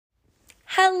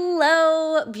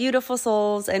Hello, beautiful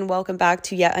souls, and welcome back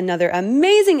to yet another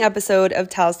amazing episode of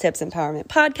Tal's Tips Empowerment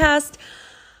Podcast.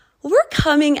 We're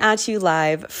coming at you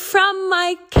live from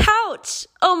my couch.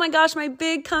 Oh my gosh, my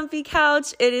big comfy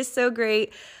couch. It is so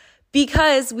great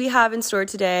because we have in store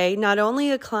today not only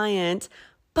a client,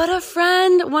 but a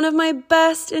friend. One of my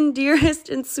best and dearest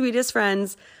and sweetest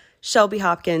friends, Shelby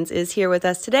Hopkins, is here with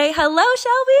us today. Hello,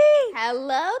 Shelby.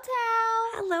 Hello, Tal.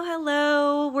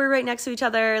 Hello. We're right next to each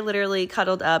other, literally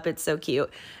cuddled up. It's so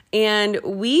cute. And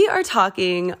we are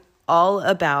talking all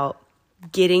about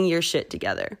getting your shit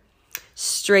together.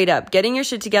 Straight up, getting your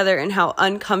shit together and how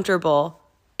uncomfortable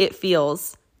it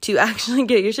feels to actually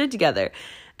get your shit together.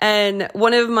 And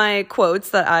one of my quotes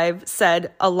that I've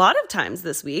said a lot of times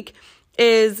this week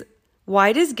is,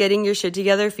 why does getting your shit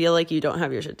together feel like you don't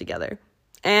have your shit together?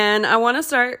 And I want to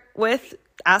start with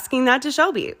asking that to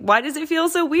Shelby. Why does it feel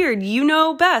so weird? You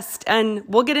know best. And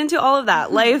we'll get into all of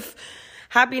that. Life,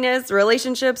 happiness,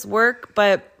 relationships, work.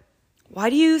 But why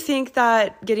do you think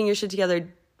that getting your shit together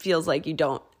feels like you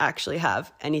don't actually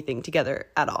have anything together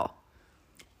at all?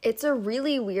 It's a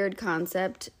really weird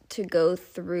concept to go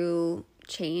through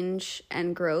change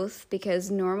and growth, because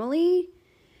normally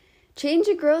change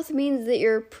and growth means that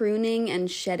you're pruning and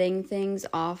shedding things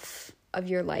off of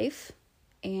your life.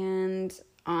 And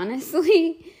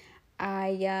honestly,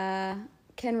 I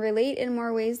can relate in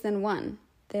more ways than one.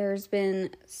 There's been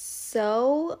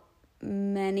so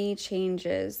many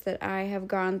changes that I have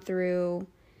gone through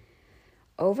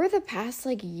over the past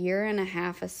year and a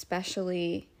half,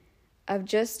 especially, of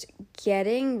just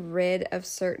getting rid of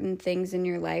certain things in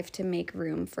your life to make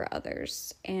room for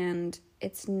others. And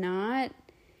it's not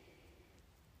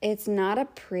a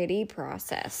pretty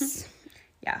process.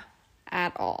 Yeah.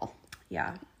 At all.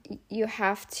 Yeah. You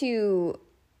have to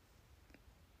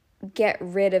get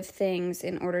rid of things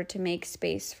in order to make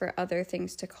space for other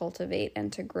things to cultivate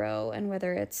and to grow. And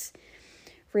whether it's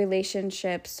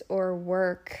relationships or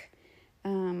work,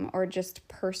 or just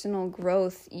personal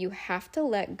growth, you have to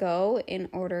let go in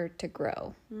order to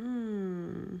grow.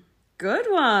 Good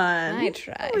one. I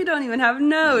try. We don't even have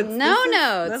notes. No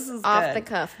notes. This is off good. the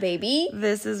cuff, baby.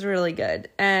 This is really good.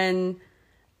 And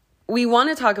we want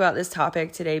to talk about this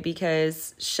topic today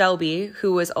because Shelby,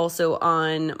 who was also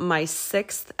on my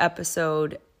 6th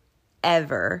episode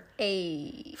ever,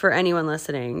 for anyone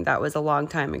listening, that was a long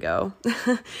time ago.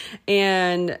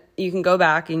 And you can go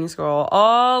back and you scroll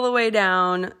all the way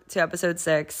down to episode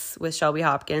 6 with Shelby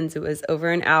Hopkins. It was over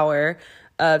an hour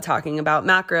of talking about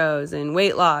macros and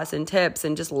weight loss and tips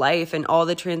and just life and all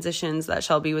the transitions that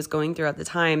Shelby was going through at the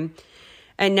time.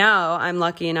 And now I'm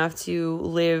lucky enough to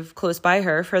live close by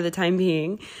her for the time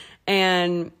being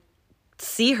and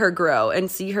see her grow and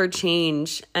see her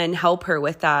change and help her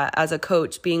with that as a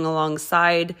coach, being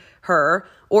alongside her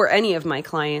or any of my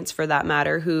clients for that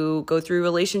matter who go through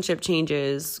relationship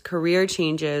changes, career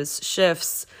changes,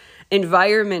 shifts,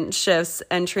 environment shifts,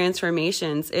 and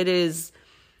transformations. It is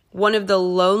one of the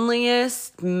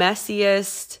loneliest,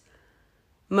 messiest,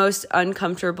 most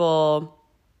uncomfortable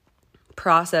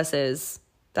processes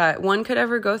that one could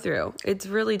ever go through. It's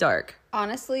really dark.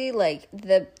 Honestly,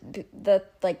 the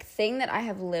thing that I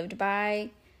have lived by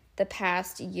the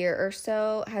past year or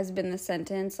so has been the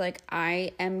sentence,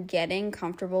 I am getting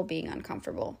comfortable being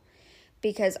uncomfortable,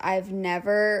 because I've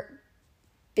never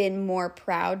been more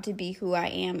proud to be who I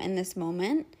am in this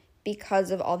moment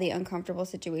because of all the uncomfortable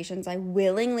situations I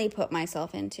willingly put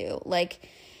myself into.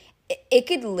 It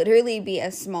could literally be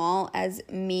as small as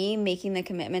me making the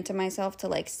commitment to myself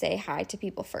to say hi to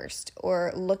people first,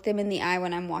 or look them in the eye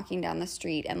when I'm walking down the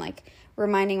street and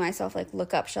reminding myself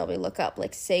look up, Shelby, look up,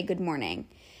 say good morning,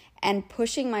 and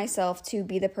pushing myself to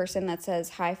be the person that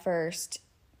says hi first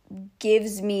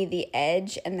gives me the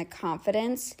edge and the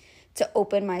confidence to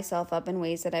open myself up in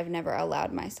ways that I've never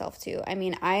allowed myself to. I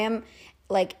mean, I am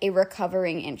a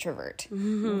recovering introvert,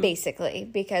 basically,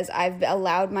 because I've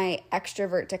allowed my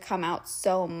extrovert to come out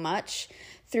so much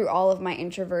through all of my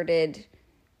introverted,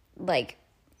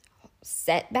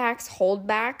 setbacks,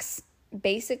 holdbacks,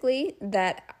 basically,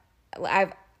 that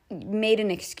I've made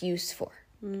an excuse for.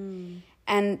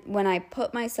 And when I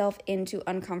put myself into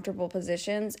uncomfortable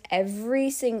positions, every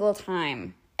single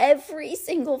freaking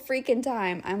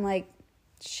time, I'm like,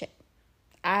 shit.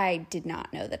 I did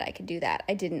not know that I could do that.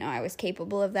 I didn't know I was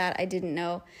capable of that. I didn't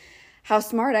know how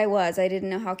smart I was. I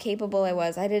didn't know how capable I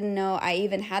was. I didn't know I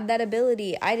even had that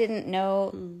ability. I didn't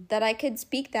know that I could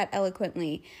speak that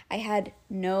eloquently. I had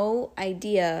no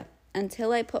idea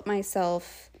until I put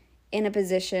myself in a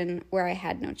position where I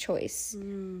had no choice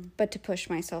but to push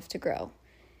myself to grow.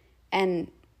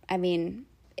 And I mean,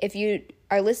 if you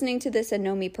are listening to this and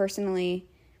know me personally,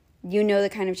 you know the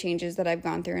kind of changes that I've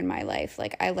gone through in my life.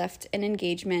 Like, I left an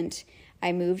engagement,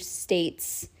 I moved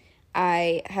states,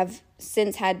 I have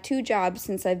since had 2 jobs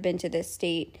since I've been to this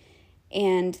state,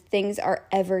 and things are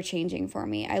ever changing for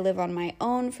me. I live on my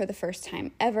own for the first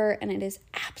time ever, and it is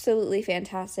absolutely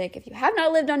fantastic. If you have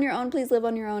not lived on your own, please live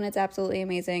on your own. It's absolutely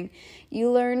amazing. You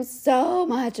learn so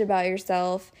much about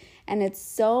yourself, and it's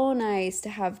so nice to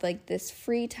have like this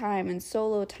free time and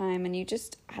solo time, and you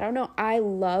just, I don't know, I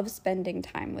love spending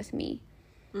time with me.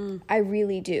 I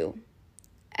really do.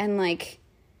 And like,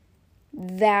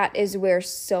 that is where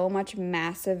so much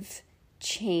massive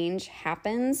change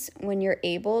happens, when you're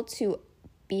able to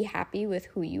be happy with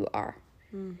who you are.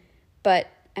 But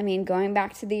I mean, going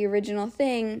back to the original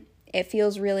thing, it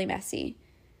feels really messy.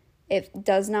 It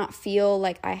does not feel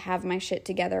like I have my shit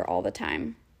together all the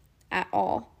time at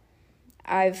all.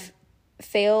 I've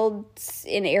failed,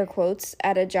 in air quotes,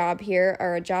 at a job here,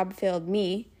 or a job failed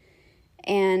me,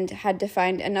 and had to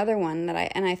find another one that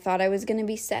I thought I was going to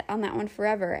be set on that one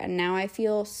forever, and now I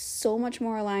feel so much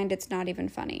more aligned, it's not even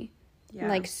funny. Yeah.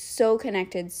 Like, so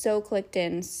connected, so clicked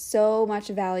in, so much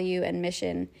value and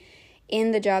mission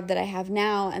in the job that I have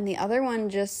now, and the other one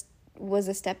just was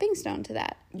a stepping stone to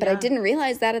that. But I didn't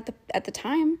realize that at the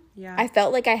time. Yeah. I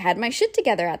felt like I had my shit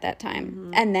together at that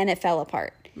time, and then it fell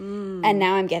apart. And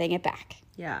now I'm getting it back.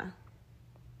 Yeah.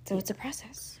 So it's a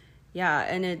process. Yeah,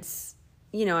 and it's,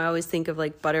 you know, I always think of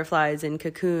like butterflies and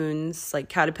cocoons, like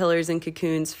caterpillars and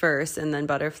cocoons first, and then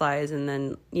butterflies, and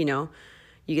then, you know,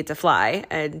 you get to fly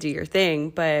and do your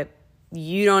thing, but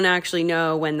you don't actually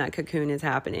know when that cocoon is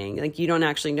happening. Like, you don't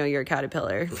actually know you're a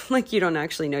caterpillar. Like, you don't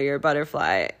actually know you're a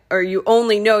butterfly, or you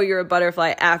only know you're a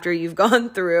butterfly after you've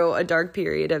gone through a dark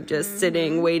period of just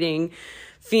sitting, waiting,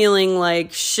 feeling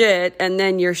like shit, and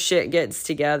then your shit gets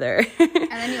together.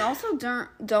 And then you also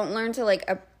don't learn to, like,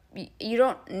 you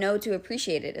don't know to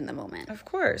appreciate it in the moment. Of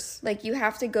course. Like, you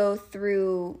have to go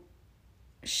through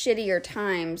shittier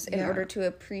times in order to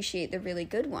appreciate the really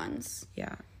good ones.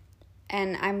 Yeah.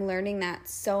 And I'm learning that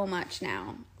so much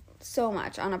now. So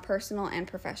much on a personal and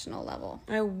professional level.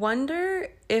 I wonder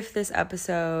if this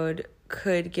episode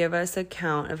could give us a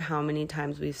count of how many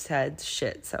times we've said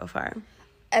shit so far.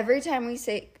 Every time we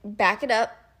say, back it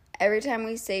up, every time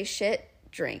we say shit,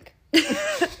 drink.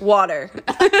 Water.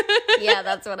 Yeah,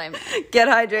 that's what I meant. Get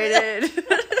hydrated.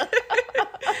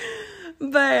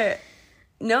 But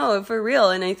no, for real.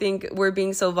 And I think we're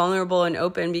being so vulnerable and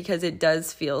open because it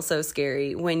does feel so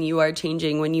scary when you are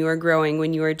changing, when you are growing,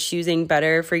 when you are choosing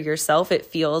better for yourself. It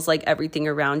feels like everything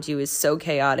around you is so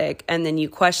chaotic. And then you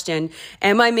question,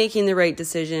 am I making the right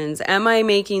decisions? Am I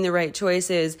making the right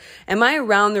choices? Am I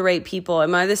around the right people?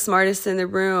 Am I the smartest in the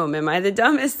room? Am I the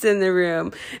dumbest in the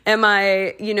room? Am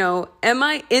I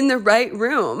in the right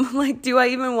room? Like, do I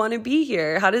even want to be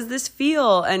here? How does this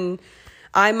feel? And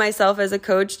I myself as a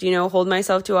coach, hold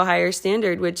myself to a higher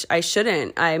standard, which I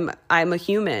shouldn't. I'm a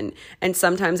human. And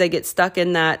sometimes I get stuck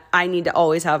in that I need to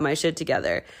always have my shit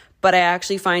together. But I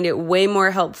actually find it way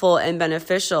more helpful and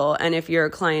beneficial. And if you're a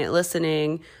client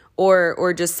listening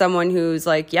or just someone who's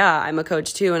like, yeah, I'm a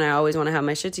coach too, and I always want to have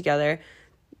my shit together,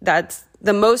 that's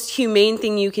the most humane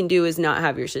thing you can do, is not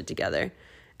have your shit together.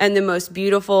 And the most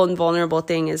beautiful and vulnerable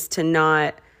thing is to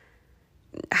not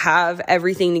have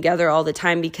everything together all the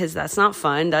time, because that's not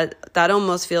fun. That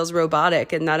almost feels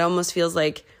robotic, and that almost feels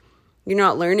like you're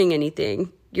not learning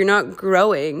anything. You're not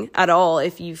growing at all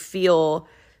if you feel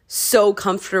so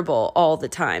comfortable all the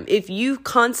time. If you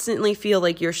constantly feel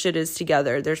like your shit is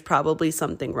together, there's probably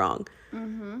something wrong.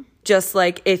 Just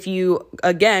like if you,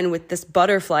 again, with this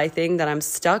butterfly thing that I'm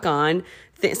stuck on,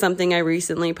 something I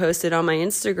recently posted on my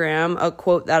Instagram, a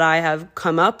quote that I have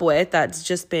come up with that's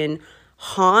just been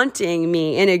haunting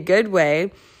me in a good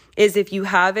way, is if you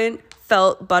haven't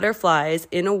felt butterflies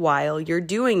in a while, you're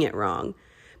doing it wrong.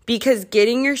 Because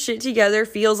getting your shit together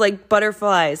feels like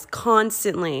butterflies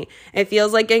constantly. It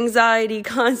feels like anxiety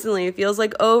constantly. It feels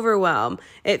like overwhelm.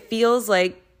 It feels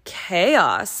like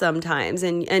chaos sometimes.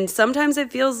 And sometimes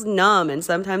it feels numb, and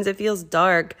sometimes it feels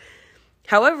dark.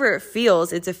 However it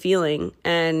feels, it's a feeling,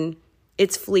 and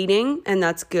it's fleeting, and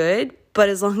that's good. But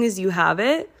as long as you have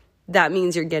it, that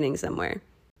means you're getting somewhere.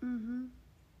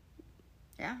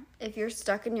 Yeah. If you're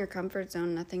stuck in your comfort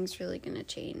zone, nothing's really going to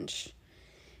change.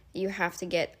 You have to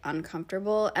get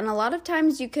uncomfortable. And a lot of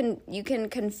times you can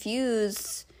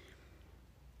confuse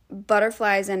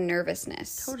butterflies and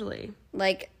nervousness. Totally.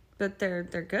 Like, but they're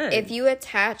good. If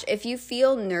you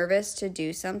feel nervous to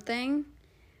do something,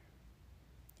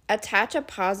 attach a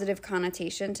positive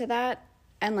connotation to that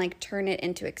and like turn it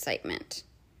into excitement.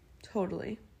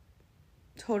 Totally.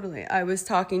 I was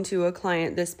talking to a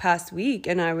client this past week,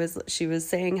 and she was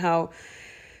saying how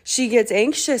she gets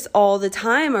anxious all the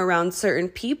time around certain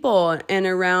people and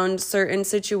around certain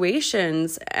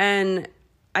situations. And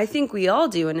I think we all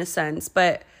do in a sense.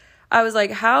 But I was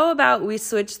like, how about we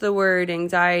switch the word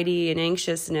anxiety and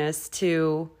anxiousness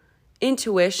to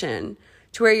intuition,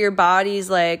 to where your body's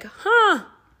like,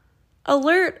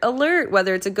 alert,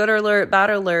 whether it's a good alert,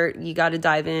 bad alert, you got to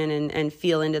dive in and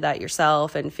feel into that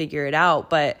yourself and figure it out.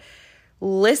 But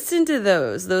listen to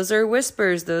those. Those are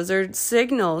whispers. Those are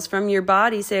signals from your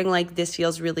body saying, like, this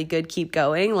feels really good. Keep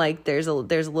going. Like, there's a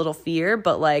little fear,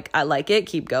 but like, I like it.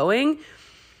 Keep going.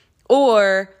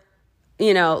 Or,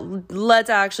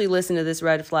 let's actually listen to this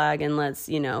red flag and let's,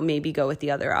 maybe go with the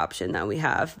other option that we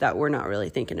have that we're not really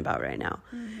thinking about right now.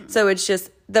 Mm-hmm. So it's just,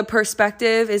 the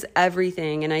perspective is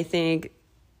everything. And I think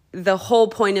the whole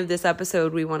point of this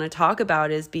episode we want to talk about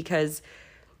is because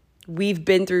we've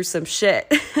been through some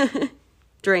shit.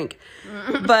 Drink.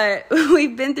 But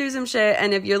we've been through some shit.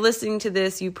 And if you're listening to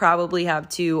this, you probably have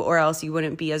too, or else you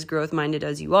wouldn't be as growth-minded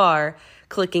as you are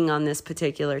clicking on this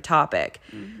particular topic.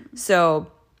 Mm-hmm.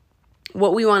 So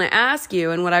what we want to ask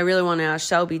you, and what I really want to ask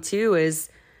Shelby too, is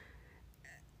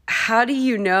how do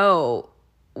you know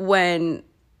when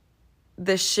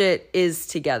the shit is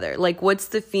together? Like, what's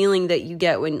the feeling that you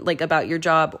get when, like, about your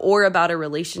job or about a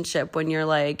relationship when you're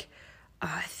like,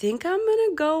 I think I'm going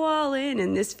to go all in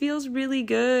and this feels really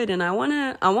good and I want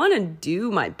to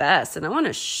do my best and I want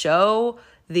to show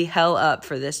the hell up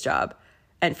for this job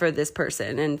and for this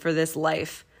person and for this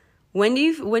life. When do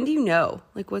you know?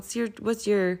 Like, what's your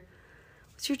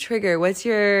trigger? What's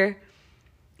your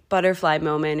butterfly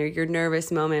moment or your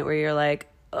nervous moment where you're like,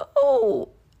 oh,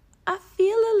 I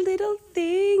feel a little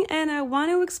thing and I want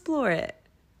to explore it?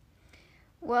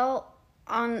 Well,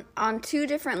 on two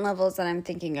different levels that I'm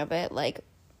thinking of it, like,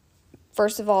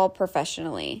 first of all,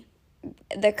 professionally,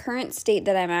 the current state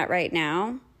that I'm at right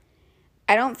now,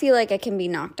 I don't feel like I can be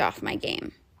knocked off my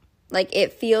game. Like,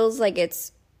 it feels like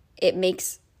it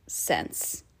makes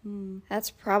sense.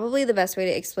 That's probably the best way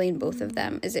to explain both of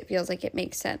them, is it feels like it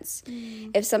makes sense.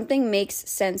 If something makes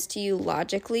sense to you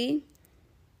logically,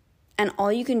 and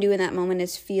all you can do in that moment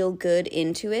is feel good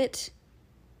into it,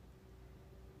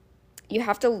 you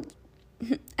have to,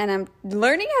 and I'm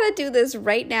learning how to do this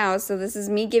right now, so this is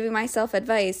me giving myself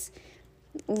advice.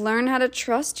 Learn how to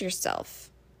trust yourself.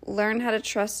 Learn how to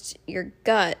trust your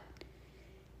gut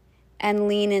and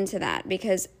lean into that,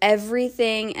 because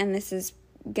everything, and this is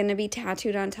going to be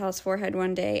tattooed on Tal's forehead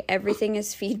one day, everything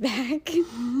is feedback.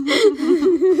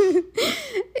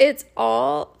 It's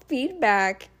all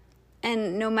feedback.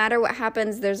 And no matter what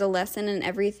happens, there's a lesson in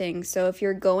everything. So if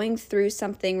you're going through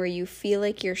something where you feel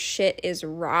like your shit is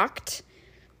rocked,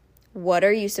 what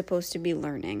are you supposed to be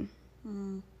learning?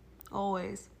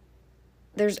 Always.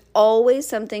 There's always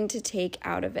something to take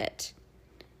out of it.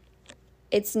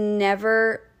 It's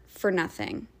never for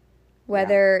nothing.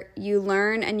 Whether you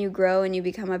learn and you grow and you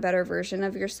become a better version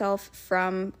of yourself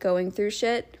from going through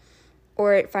shit,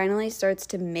 or it finally starts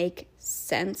to make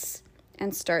sense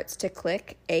and starts to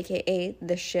click, aka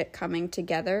the shit coming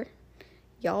together.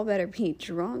 Y'all better be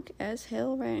drunk as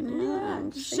hell right now.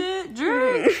 Shit,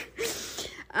 drink.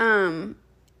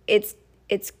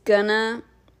 It's gonna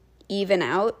even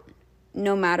out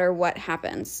no matter what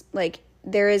happens. Like,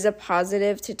 there is a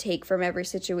positive to take from every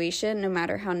situation, no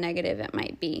matter how negative it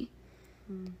might be.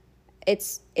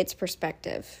 It's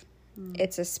perspective.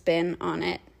 It's a spin on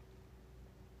it.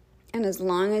 And as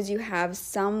long as you have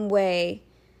some way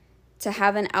to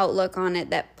have an outlook on it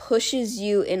that pushes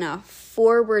you in a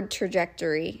forward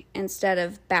trajectory instead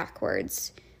of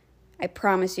backwards, I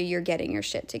promise you, you're getting your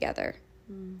shit together.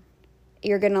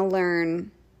 You're going to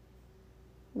learn,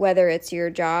 whether it's your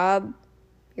job,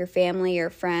 your family, your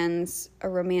friends, a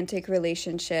romantic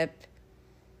relationship,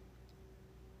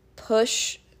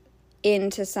 push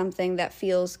into something that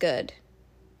feels good.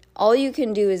 All you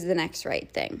can do is the next right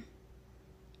thing.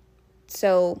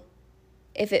 So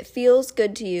if it feels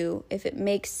good to you, if it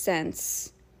makes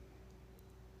sense,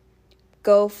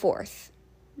 go forth.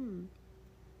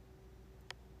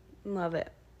 Love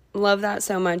it. Love that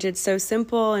so much. It's so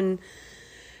simple and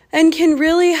can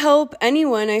really help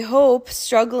anyone, I hope,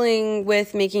 struggling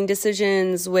with making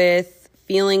decisions, with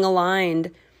feeling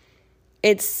aligned.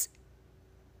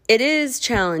 It is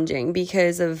challenging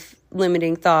because of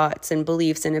limiting thoughts and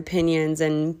beliefs and opinions,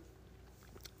 and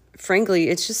frankly,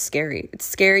 it's just scary. It's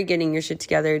scary getting your shit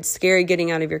together. It's scary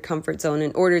getting out of your comfort zone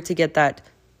in order to get that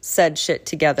said shit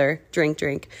together.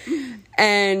 Drink.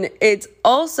 And it's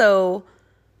also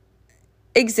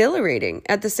exhilarating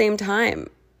at the same time.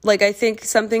 Like, I think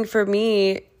something for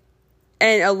me,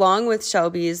 and along with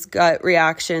Shelby's gut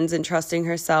reactions and trusting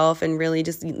herself and really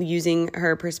just using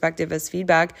her perspective as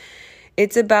feedback,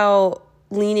 It's about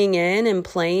leaning in and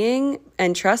playing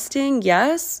and trusting,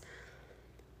 yes.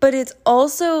 But it's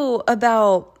also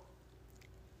about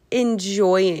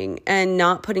enjoying and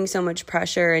not putting so much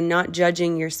pressure and not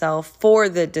judging yourself for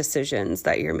the decisions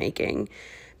that you're making.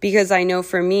 Because I know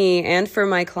for me and for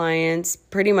my clients,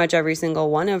 pretty much every single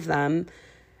one of them,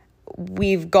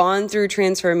 we've gone through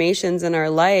transformations in our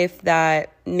life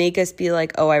that make us be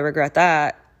like, oh, I regret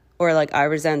that, or like, I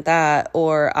resent that,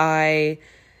 or I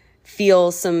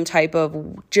feel some type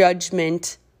of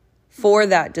judgment for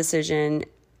that decision.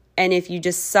 And if you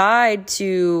decide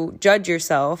to judge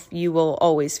yourself, you will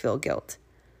always feel guilt.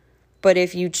 But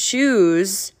if you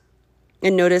choose,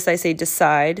 and notice I say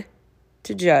decide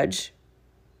to judge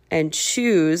and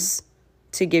choose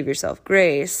to give yourself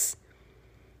grace,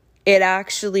 it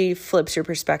actually flips your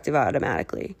perspective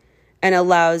automatically and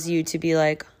allows you to be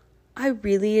like, I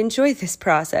really enjoy this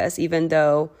process, even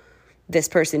though this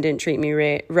person didn't treat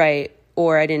me right,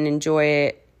 or I didn't enjoy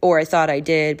it, or I thought I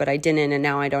did, but I didn't, and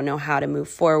now I don't know how to move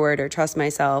forward or trust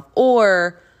myself,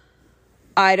 or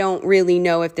I don't really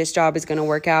know if this job is going to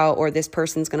work out or this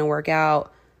person's going to work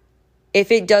out.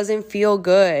 If it doesn't feel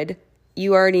good,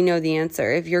 you already know the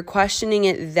answer. If you're questioning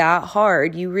it that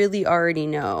hard, you really already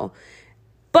know.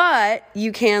 But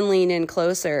you can lean in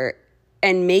closer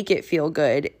and make it feel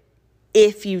good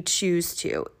if you choose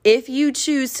to. If you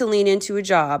choose to lean into a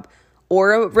job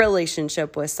or a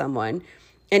relationship with someone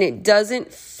and it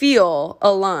doesn't feel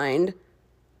aligned,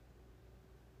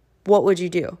 what would you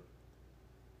do?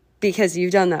 Because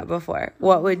you've done that before.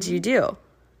 What would you do?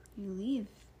 You leave.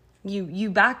 You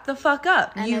back the fuck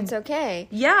up. And it's okay.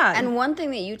 Yeah. And one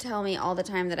thing that you tell me all the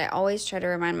time that I always try to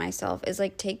remind myself is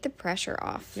like, take the pressure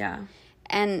off. Yeah.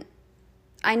 And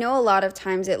I know a lot of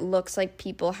times it looks like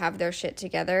people have their shit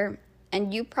together,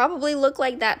 and you probably look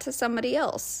like that to somebody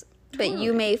else. But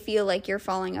you may feel like you're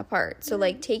falling apart. So,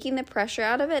 like, taking the pressure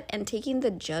out of it and taking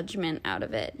the judgment out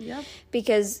of it. Yep.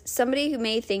 Because somebody who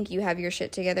may think you have your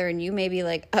shit together and you may be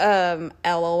like,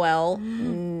 LOL,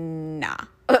 nah.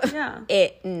 Yeah.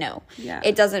 No. Yeah.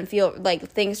 It doesn't feel, like,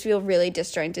 things feel really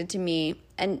disjointed to me.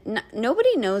 And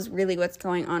nobody knows really what's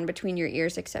going on between your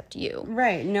ears except you.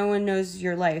 Right. No one knows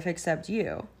your life except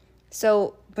you.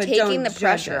 So... But taking the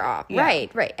pressure off. Yeah.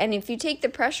 Right. And if you take the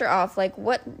pressure off, like,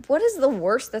 what is the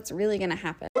worst that's really going to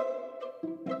happen?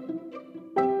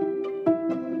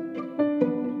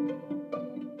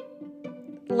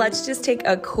 Let's just take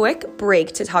a quick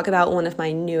break to talk about one of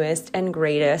my newest and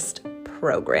greatest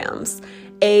programs,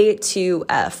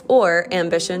 A2F, or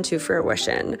Ambition to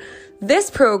Fruition. This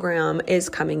program is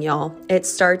coming, y'all. It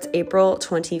starts April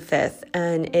 25th,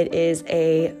 and it is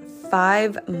a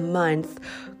 5-month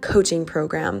coaching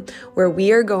program where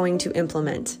we are going to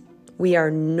implement. We are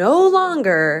no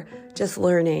longer just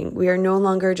learning. We are no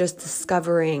longer just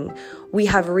discovering. We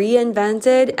have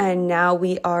reinvented and now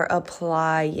we are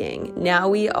applying. Now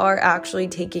we are actually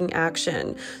taking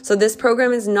action. So this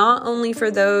program is not only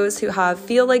for those who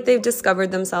feel like they've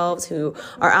discovered themselves, who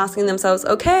are asking themselves,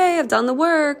 okay, I've done the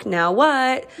work, now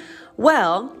what?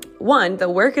 Well, 1, the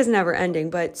work is never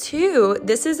ending, but 2,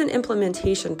 this is an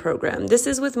implementation program. This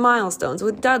is with milestones,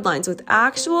 with deadlines, with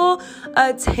actual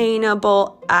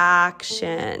attainable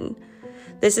action.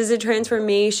 This is a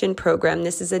transformation program.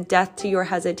 This is a death to your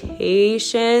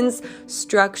hesitations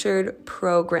structured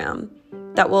program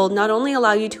that will not only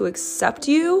allow you to accept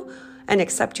you and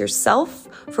accept yourself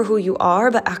for who you are,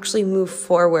 but actually move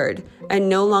forward and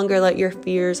no longer let your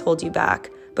fears hold you back,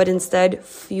 but instead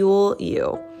fuel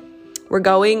you. We're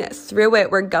going through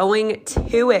it. We're going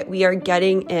to it. We are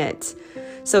getting it.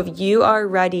 So if you are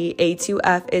ready,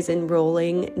 A2F is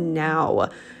enrolling now.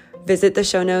 Visit the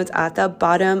show notes at the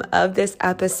bottom of this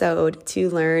episode to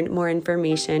learn more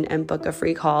information and book a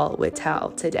free call with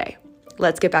Tal today.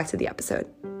 Let's get back to the episode.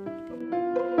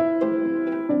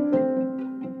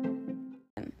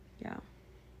 Yeah.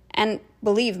 And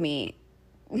believe me,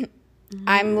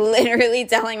 I'm literally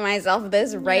telling myself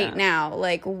this right now.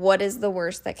 Like, what is the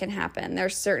worst that can happen?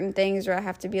 There's certain things where I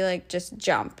have to be like, just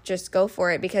jump, just go for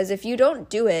it. Because if you don't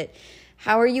do it,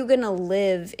 how are you going to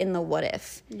live in the what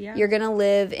if? Yeah. You're going to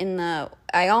live in the,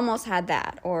 I almost had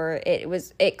that, or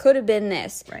it could have been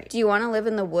this. Right. Do you want to live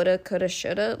in the woulda, coulda,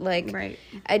 shoulda? Like, right.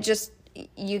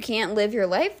 You can't live your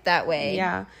life that way.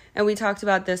 Yeah. And we talked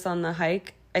about this on the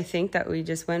hike, I think, that we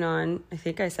just went on. I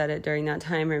think I said it during that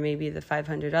time, or maybe the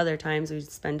 500 other times we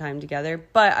spend time together.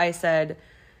 But I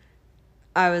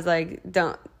was like,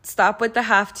 don't stop with the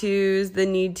have tos, the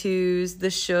need tos, the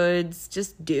shoulds.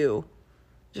 Just do.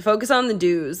 Just focus on the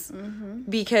do's. Mm-hmm.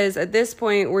 Because at this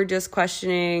point, we're just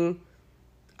questioning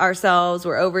ourselves.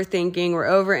 We're overthinking. We're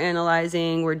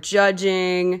overanalyzing. We're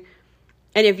judging.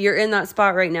 And if you're in that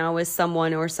spot right now with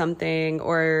someone or something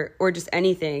or just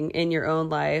anything in your own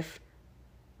life,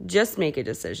 just make a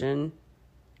decision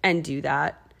and do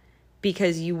that,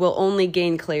 because you will only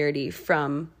gain clarity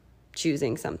from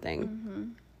choosing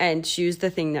something. And choose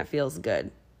the thing that feels good.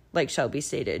 Like Shelby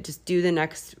stated, just do the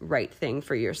next right thing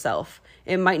for yourself.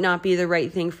 It might not be the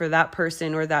right thing for that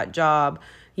person or that job.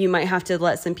 You might have to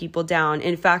let some people down.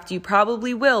 In fact, you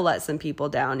probably will let some people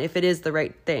down. If it is the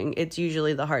right thing, it's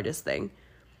usually the hardest thing.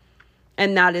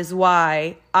 And that is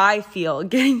why I feel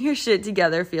getting your shit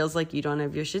together feels like you don't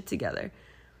have your shit together.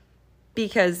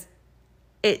 Because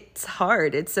it's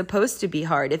hard. It's supposed to be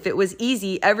hard. If it was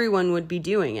easy, everyone would be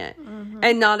doing it.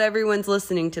 And not everyone's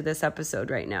listening to this episode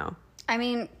right now. I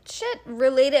mean,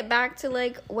 relate it back to,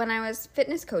 like, when I was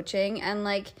fitness coaching and,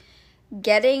 like,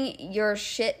 getting your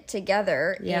shit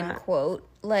together, in quote,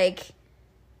 like,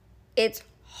 it's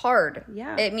hard.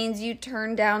 Yeah. It means you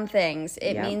turn down things.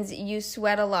 It means you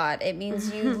sweat a lot. It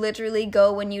means you literally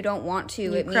go when you don't want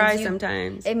to. It cry means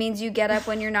sometimes. It means you get up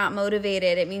when you're not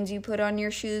motivated. It means you put on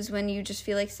your shoes when you just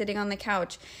feel like sitting on the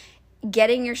couch.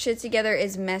 Getting your shit together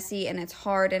is messy and it's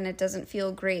hard and it doesn't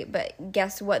feel great. But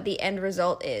guess what the end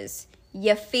result is?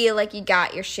 You feel like you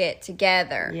got your shit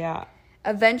together. Yeah.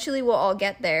 Eventually we'll all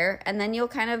get there, and then you'll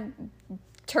kind of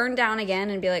turn down again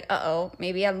and be like, uh-oh,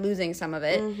 maybe I'm losing some of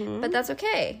it. But that's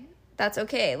okay. That's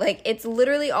okay. Like, it's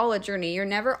literally all a journey. You're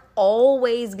never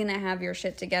always going to have your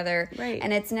shit together. Right.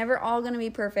 And it's never all going to be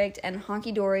perfect and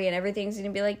honky-dory and everything's going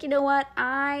to be like, you know what?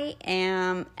 Every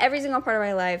single part of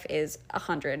my life is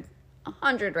 100.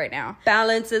 100 right now.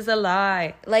 Balance is a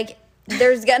lie. Like,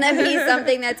 there's going to be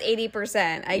something that's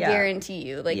 80%. I guarantee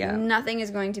you. Like, nothing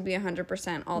is going to be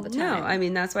 100% all the time. No, I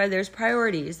mean, that's why there's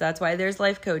priorities. That's why there's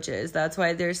life coaches. That's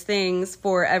why there's things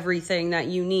for everything that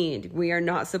you need. We are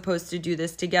not supposed to do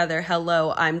this together.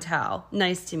 Hello, I'm Tal.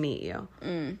 Nice to meet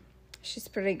you. She's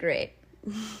pretty great.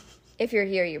 If you're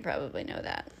here, you probably know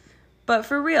that. But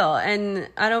for real, and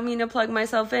I don't mean to plug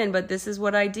myself in, but this is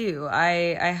what I do.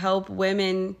 I help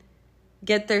women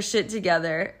get their shit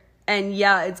together. And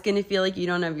yeah, it's going to feel like you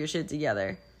don't have your shit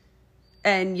together.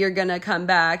 And you're going to come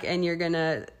back and you're going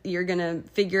to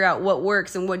figure out what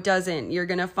works and what doesn't. You're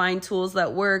going to find tools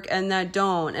that work and that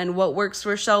don't. And what works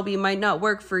for Shelby might not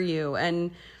work for you.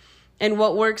 And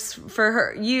what works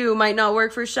for you might not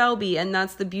work for Shelby. And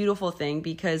that's the beautiful thing,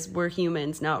 because we're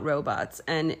humans, not robots.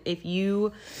 And if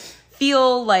you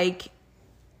feel like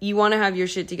you want to have your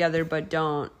shit together but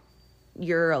don't,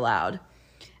 you're allowed.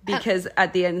 Because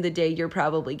at the end of the day, you're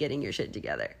probably getting your shit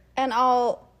together. And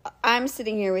I'm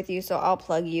sitting here with you, so I'll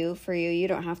plug you for you. You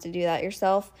don't have to do that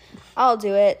yourself. I'll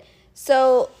do it.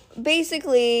 So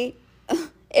basically,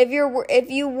 if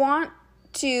you want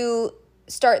to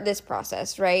start this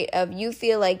process, right, of you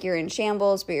feel like you're in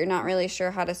shambles, but you're not really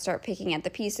sure how to start picking at the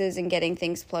pieces and getting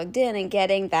things plugged in and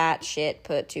getting that shit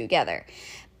put together.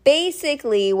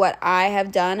 Basically, what I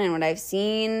have done and what I've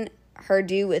seen her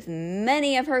do with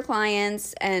many of her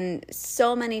clients and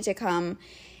so many to come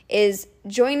is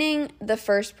joining the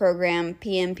first program,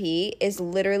 PMP, is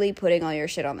literally putting all your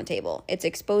shit on the table. It's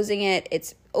exposing it,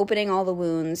 it's opening all the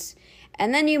wounds,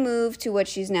 and then you move to what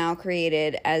she's now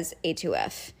created as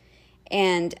A2F.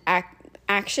 And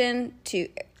ambition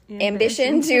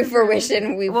to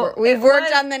fruition. We've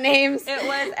worked on the names. It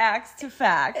was acts to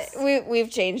facts. We've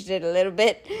changed it a little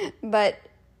bit, but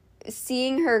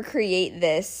seeing her create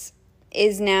this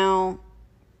is now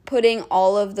putting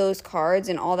all of those cards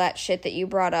and all that shit that you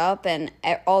brought up and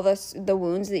all the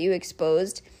wounds that you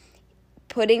exposed,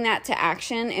 putting that to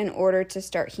action in order to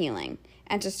start healing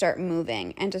and to start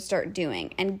moving and to start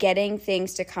doing and getting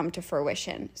things to come to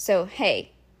fruition. So,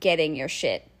 hey, getting your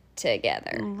shit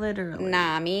together. Literally.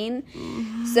 Nah, I mean.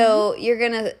 So you're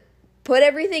going to put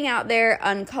everything out there,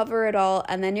 uncover it all,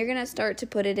 and then you're going to start to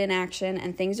put it in action,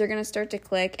 and things are going to start to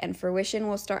click, and fruition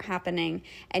will start happening,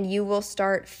 and you will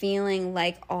start feeling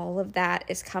like all of that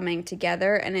is coming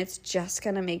together, and it's just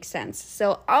going to make sense.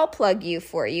 So I'll plug you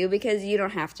for you because you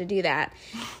don't have to do that.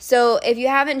 So if you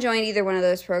haven't joined either one of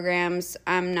those programs,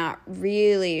 I'm not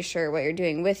really sure what you're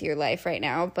doing with your life right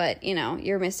now, but, you know,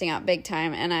 you're missing out big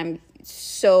time, and I'm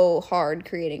so hard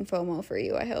creating FOMO for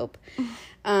you, I hope.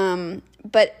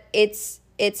 But it's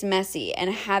messy,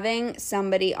 and having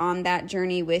somebody on that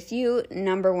journey with you,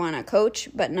 number one, a coach,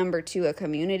 but number two, a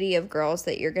community of girls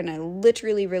that you're going to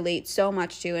literally relate so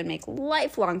much to and make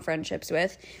lifelong friendships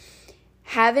with,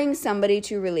 having somebody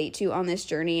to relate to on this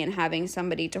journey and having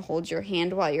somebody to hold your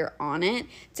hand while you're on it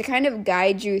to kind of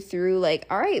guide you through, like,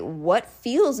 all right, what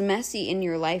feels messy in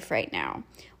your life right now?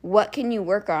 What can you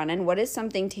work on? And what is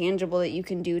something tangible that you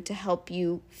can do to help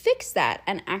you fix that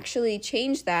and actually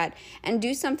change that and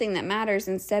do something that matters,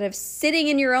 instead of sitting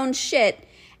in your own shit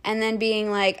and then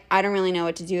being like, I don't really know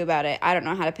what to do about it. I don't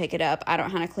know how to pick it up. I don't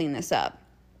know how to clean this up.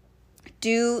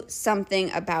 Do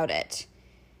something about it.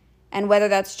 And whether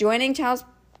that's joining child's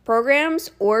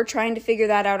programs or trying to figure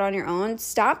that out on your own,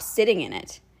 stop sitting in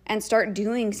it and start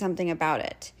doing something about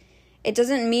it. It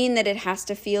doesn't mean that it has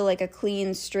to feel like a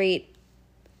clean, straight,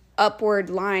 upward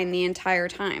line the entire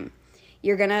time.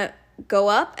 You're going to go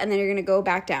up and then you're going to go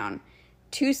back down.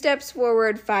 2 steps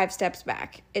forward, 5 steps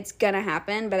back. It's going to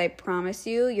happen, but I promise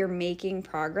you, you're making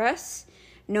progress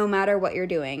no matter what you're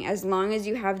doing. As long as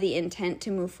you have the intent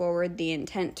to move forward, the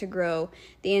intent to grow,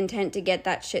 the intent to get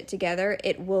that shit together,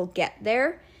 it will get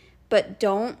there. But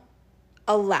don't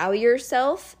allow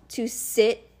yourself to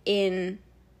sit in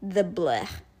the bleh.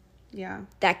 Yeah.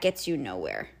 That gets you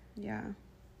nowhere. Yeah.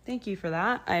 Thank you for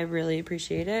that. I really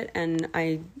appreciate it. And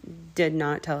I did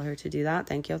not tell her to do that.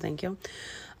 Thank you. She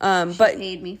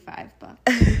paid me $5.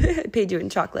 I paid you in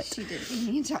chocolate. She did pay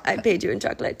me in chocolate. I paid you in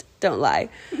chocolate. Don't lie.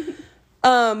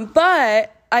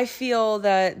 But I feel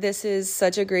that this is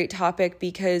such a great topic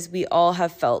because we all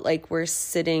have felt like we're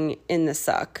sitting in the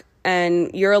suck,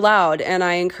 and you're allowed. And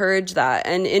I encourage that.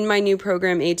 And in my new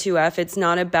program, A2F, it's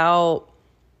not about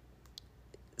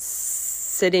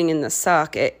sitting in the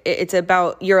suck. It's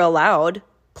about, you're allowed.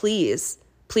 Please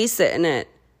sit in it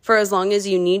for as long as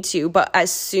you need to. But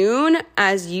as soon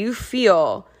as you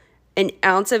feel an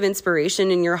ounce of inspiration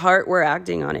in your heart, we're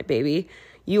acting on it, baby.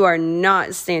 You are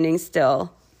not standing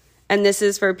still. And this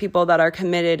is for people that are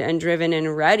committed and driven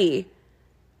and ready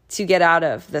to get out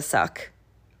of the suck.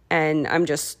 And I'm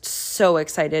just so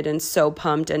excited and so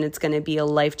pumped. And it's going to be a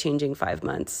life-changing 5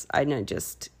 months. I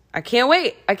can't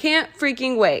wait. I can't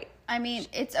freaking wait. I mean,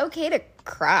 it's okay to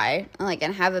cry, like,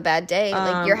 and have a bad day.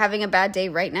 Like, you're having a bad day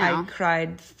right now. I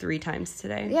cried 3 times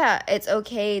today. Yeah, it's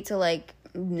okay to, like,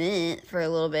 knit for a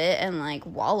little bit and, like,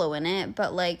 wallow in it.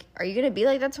 But, like, are you going to be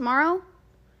like that tomorrow?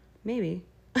 Maybe.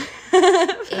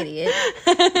 Idiot.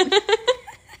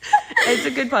 It's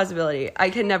a good possibility. I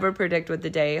can never predict what the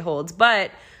day holds,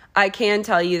 but I can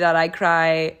tell you that I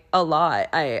cry a lot.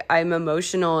 I'm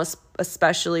emotional,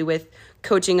 especially with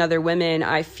coaching other women.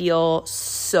 I feel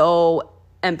so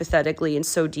empathetically and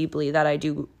so deeply that I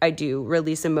do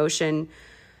release emotion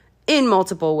in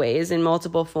multiple ways, in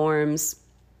multiple forms.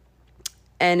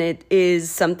 And it is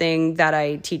something that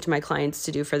I teach my clients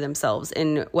to do for themselves.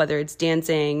 And whether it's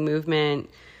dancing,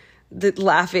 movement,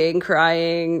 laughing,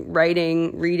 crying,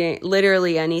 writing, reading,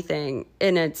 literally anything.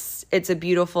 And it's a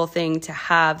beautiful thing to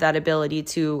have that ability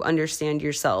to understand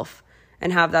yourself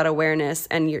and have that awareness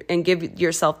and give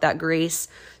yourself that grace.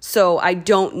 So I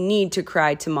don't need to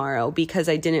cry tomorrow because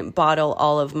I didn't bottle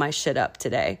all of my shit up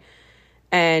today.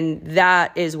 And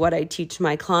that is what I teach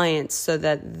my clients so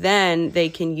that then they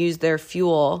can use their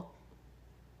fuel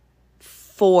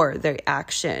for their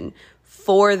action,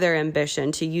 for their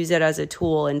ambition, to use it as a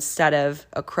tool instead of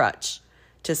a crutch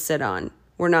to sit on.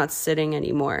 We're not sitting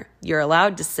anymore. You're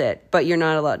allowed to sit, but you're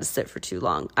not allowed to sit for too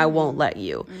long. I won't let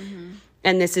you. Mm-hmm.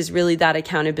 And this is really that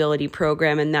accountability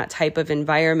program and that type of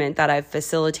environment that I've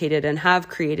facilitated and have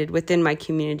created within my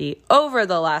community over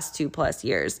the last 2+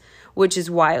 years, which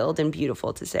is wild and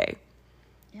beautiful to say.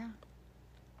 Yeah.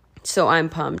 So I'm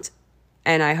pumped,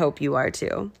 and I hope you are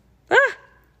too.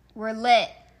 We're lit.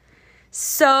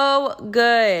 So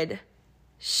good.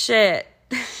 Shit.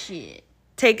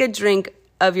 Take a drink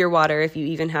of your water if you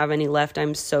even have any left.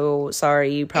 I'm so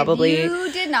sorry. You probably... If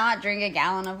you did not drink a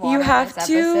gallon of water you have this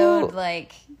to, episode,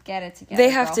 like, get it together,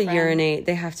 They have girlfriend. to urinate.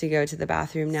 They have to go to the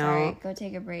bathroom now. Sorry, go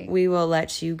take a break. We will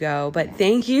let you go. But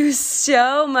Thank you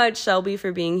so much, Shelby,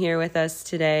 for being here with us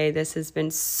today. This has been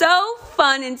so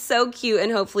fun and so cute.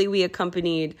 And hopefully we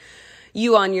accompanied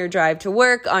you on your drive to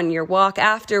work, on your walk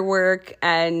after work,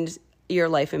 and your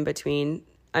life in between.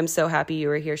 I'm so happy you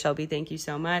were here, Shelby. Thank you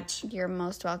so much. You're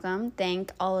most welcome.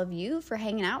 Thank all of you for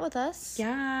hanging out with us.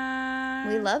 Yeah.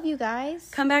 We love you guys.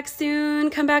 Come back soon.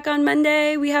 Come back on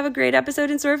Monday. We have a great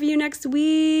episode in store for you next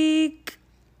week.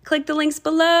 Click the links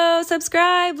below.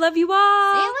 Subscribe. Love you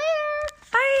all. See you later.